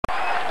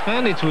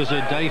And it was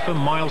a day for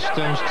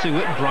milestones too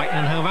at Brighton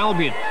and Hove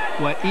Albion,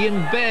 where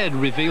Ian Baird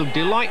revealed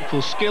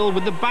delightful skill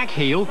with the back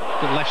heel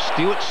that left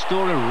Stuart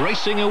Storer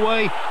racing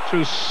away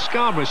through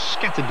Scarborough's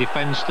scattered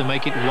defence to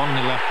make it 1-0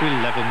 after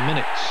 11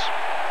 minutes.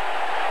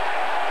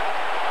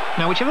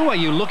 Now, whichever way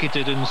you look at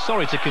it, and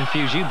sorry to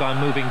confuse you by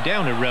moving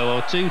down a row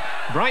or two,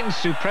 Brighton's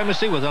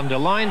supremacy was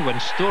underlined when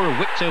Storer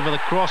whipped over the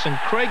cross and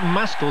Craig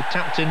Maskell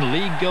tapped in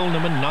league goal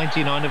number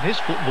 99 of his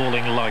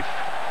footballing life.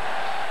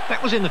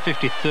 That was in the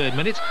 53rd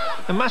minute,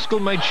 and Maskell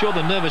made sure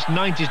the nervous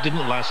 90s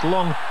didn't last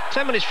long.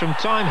 10 minutes from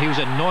time, he was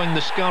annoying the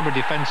Scarborough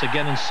defence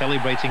again and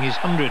celebrating his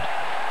 100.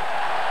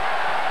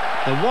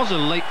 There was a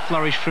late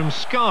flourish from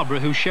Scarborough,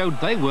 who showed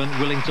they weren't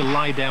willing to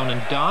lie down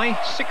and die.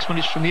 6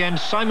 minutes from the end,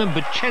 Simon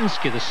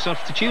Bochenski, the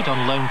substitute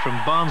on loan from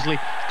Barnsley,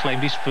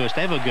 claimed his first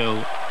ever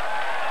goal.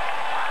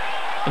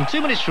 And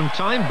 2 minutes from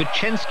time,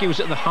 Bochenski was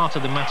at the heart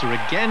of the matter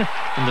again,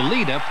 in the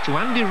lead-up to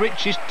Andy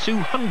Ritchie's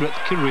 200th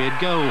career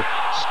goal.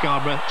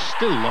 Scarborough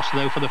still lost,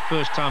 though, for the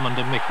first time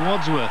under Mick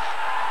Wadsworth.